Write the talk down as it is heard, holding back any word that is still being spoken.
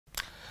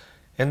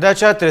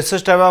यंदाच्या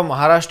 63व्या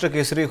महाराष्ट्र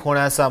केसरी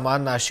होण्याचा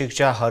मान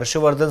नाशिकच्या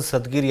हर्षवर्धन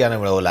सदगीर याने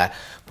मिळवला आहे।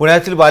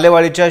 पुण्यातील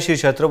बालेवाडीच्या श्री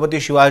छत्रपती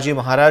शिवाजी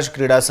महाराज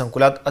क्रीडा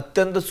संकुलात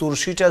अत्यंत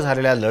चुरशीच्या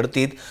झालेल्या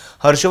लढतीत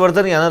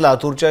हर्षवर्धन याने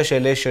लातूरच्या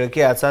शैलेश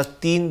शेळके याचा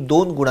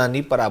 3-2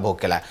 गुणांनी पराभव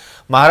केला।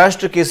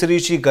 महाराष्ट्र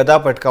केसरीची गदा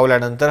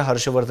पटकावल्यानंतर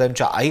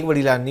हर्षवर्धनच्या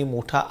आई-वडिलांनी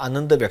मोठा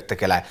आनंद व्यक्त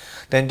केलाय।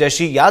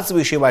 त्यांच्याशी याच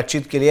विषयी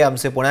बातचीत केली आहे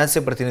आमचे पुण्याचे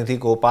प्रतिनिधी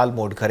गोपाल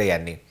मोडखरे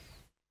यांनी।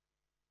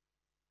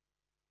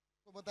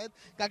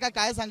 काका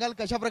काय सांगाल,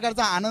 कशा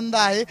प्रकारचा आनंद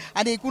आहे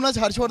आणि एकूणच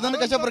हर्षवर्धन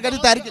कशा प्रकारे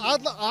तयारी केली?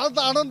 आज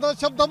आनंद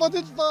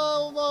शब्दामध्ये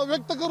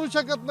व्यक्त करू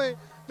शकत नाही।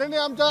 त्यांनी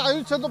आमच्या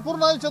आयुष्यात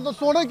पूर्ण आयुष्यात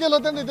सोनं केलं,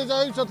 त्यांनी त्याच्या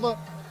आयुष्यातलं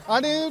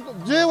आणि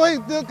जे वय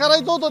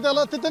करायचं होतं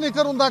त्याला ते त्यांनी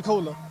करून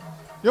दाखवलं,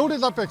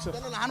 एवढीच अपेक्षा।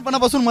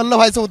 लहानपणापासून मल्ल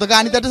व्हायचं होतं का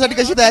आणि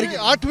त्याच्यासाठी कशी तयारी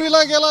केली?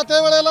 8वीला गेला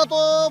त्यावेळेला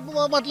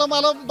तो म्हटलं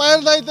मला बाहेर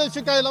जायचं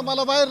शिकायला,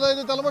 मला बाहेर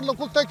जायचं। त्याला म्हटलं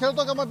कुस्त्या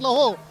खेळतो का, म्हटलं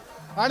हो।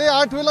 आणि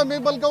 8वीला मी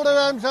बलकवडे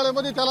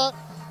व्यायामशाळेमध्ये त्याला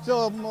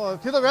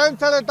तिथं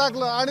व्यायामशाळेत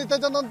टाकलं आणि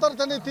त्याच्यानंतर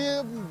त्यांनी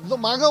ती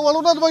मागं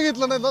वळूनच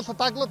बघितलं नाही। जसं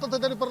टाकलं तर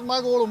त्यांनी परत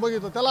मागं वळून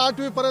बघितलं। त्याला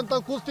 8वी पर्यंत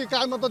कुस्ती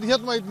काय म्हणतात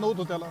हेच माहित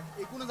नव्हतं त्याला।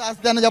 एकूणच आज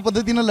त्यानं ज्या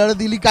पद्धतीने लढत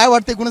दिली, काय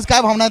वाटतं एकूणच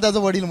काय भावना आहे त्याचा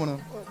वडील म्हणून?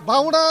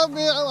 भावना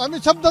आम्ही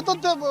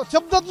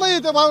शब्दात नाही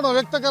ते भावना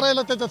व्यक्त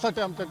करायला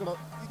त्याच्यासाठी आमच्याकडं।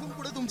 इथून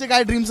पुढे तुमचे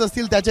काय ड्रीम्स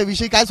असतील,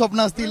 त्याच्याविषयी काय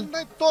स्वप्न असतील?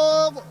 नाही,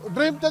 तो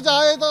ड्रीम त्याचा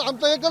आहे,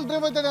 आमचा एकच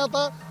ड्रीम आहे। त्याने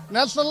आता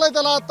नॅशनलला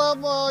त्याला आता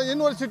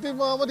युनिव्हर्सिटी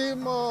मध्ये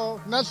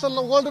नॅशनल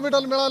गोल्ड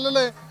मेडल मिळालेलं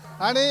आहे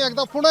आणि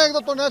पुन्हा एकदा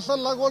तो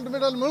नॅशनलला गोल्ड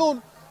मेडल मिळून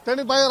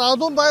त्यांनी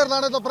अजून बाहेर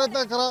जाण्याचा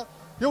प्रयत्न करा,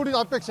 एवढी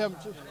अपेक्षा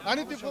आमची।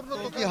 आणि ती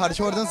पूर्ण की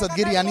हर्षवर्धन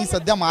सदगीर यांनी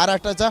सध्या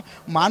महाराष्ट्राचा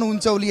मान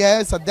उंचावली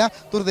आहे। सध्या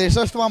तो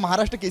 63वा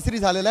महाराष्ट्र केसरी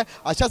झालेला आहे।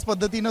 अशाच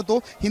पद्धतीने तो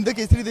हिंद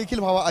केसरी देखील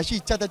व्हावा अशी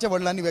इच्छा त्याच्या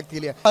वडिलांनी व्यक्त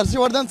केली आहे।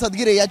 हर्षवर्धन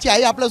सदगीर याची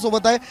आई आपल्या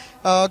सोबत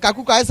आहे।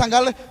 काकू काय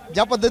सांगाल,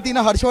 ज्या पद्धतीने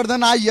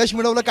हर्षवर्धन आज यश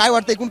मिळवलं, काय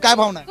वाटतं, एकूण काय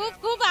भावना?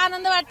 खूप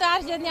आनंद वाटतो।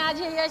 हर्षदने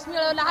आज हे यश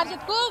मिळवलं।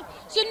 हर्षद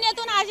खूप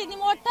शून्यातून हर्षदने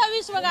मोठा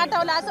विश्व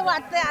गाठवला असं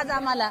वाटतंय आज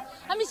आम्हाला।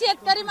 आम्ही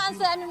शेतकरी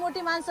माणसं, आम्ही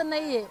मोठी माणसं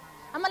नाहीये।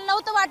 आम्हाला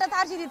नव्हतं वाटत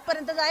हर्षद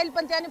इथपर्यंत जाईल,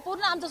 पण त्याने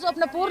पूर्ण आमचं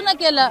स्वप्न पूर्ण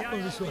केलं।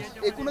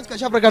 एकूणच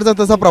कशा प्रकारचा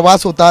त्याचा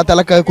प्रवास होता,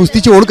 त्याला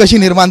कुस्तीची ओढ कशी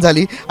निर्माण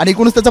झाली आणि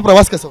एकूणच त्याचा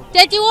प्रवास कसा होता?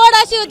 त्याची ओढ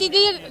अशी होती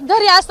की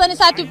घरी असताना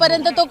 7वी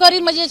पर्यंत तो घरी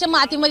म्हणजे अशा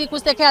मातीमध्ये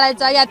कुस्त्या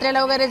खेळायचा,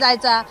 यात्रेला वगैरे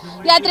जायचा।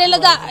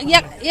 यात्रेला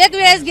एक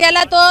वेळेस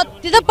गेला तो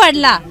तिथं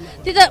पडला,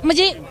 तिथं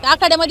म्हणजे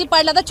आखाड्यामध्ये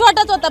पडला तर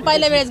छोटाच होता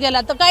पहिल्या वेळेस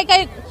गेला तर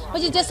काही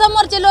म्हणजे जे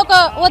समोरचे लोक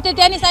होते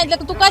त्यांनी सांगितलं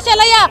की तू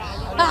कशाला या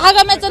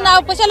हगाम्याचं नाव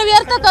कशाला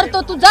व्यर्थ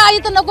करतो, तू जा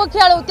इथं नको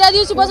खेळू। त्या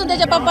दिवशीपासून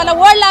त्याच्या पप्पाला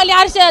ओढ लागली,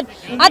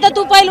 हर्षद आता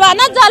तू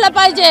पैलवानच झाला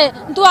पाहिजे,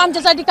 तू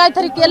आमच्यासाठी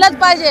काहीतरी केलंच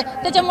पाहिजे।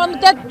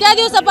 त्याच्यामुळे त्या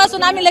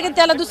दिवसापासून आम्ही लगेच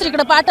त्याला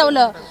दुसरीकडे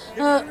पाठवलं,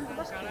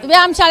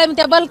 व्यायामशाळेमध्ये,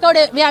 त्या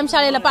बलकवडे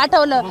व्यायामशाळेला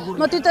पाठवलं।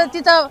 मग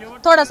तिथं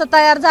थोडासा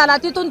तयार झाला,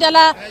 तिथून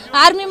त्याला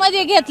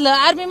आर्मीमध्ये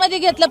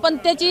घेतलं पण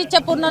त्याची इच्छा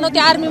पूर्ण नव्हती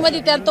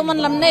आर्मीमध्ये। तो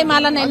म्हणला नाही,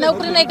 मला नाही,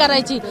 नोकरी नाही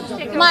करायची,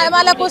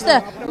 मला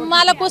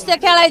कुस्त्या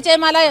खेळायचंय,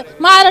 मला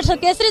महाराष्ट्र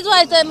केसरीच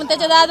व्हायचंय। मग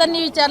त्याच्या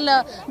दादांनी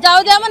विचारलं,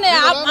 जाऊ द्या म्हणे,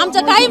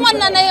 आमचं काही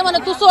म्हणणं नाही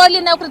म्हणे, तू सोडली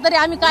नोकरी तरी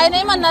आम्ही काय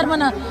नाही म्हणणार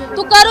म्हणे,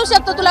 तू करू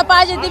शकतो, तुला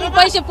पाहिजे ते मी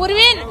पैसे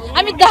पुरवीन।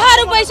 आम्ही 10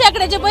 रुपये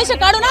शेकड्याचे पैसे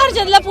काढून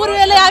हर्षदला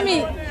पुरवेले।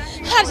 आम्ही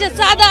हर्षद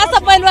साधा असा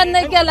पैलवान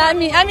नाही केला,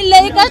 आम्ही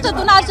लई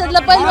कष्टातून हर्षदला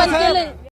पैलवान केले।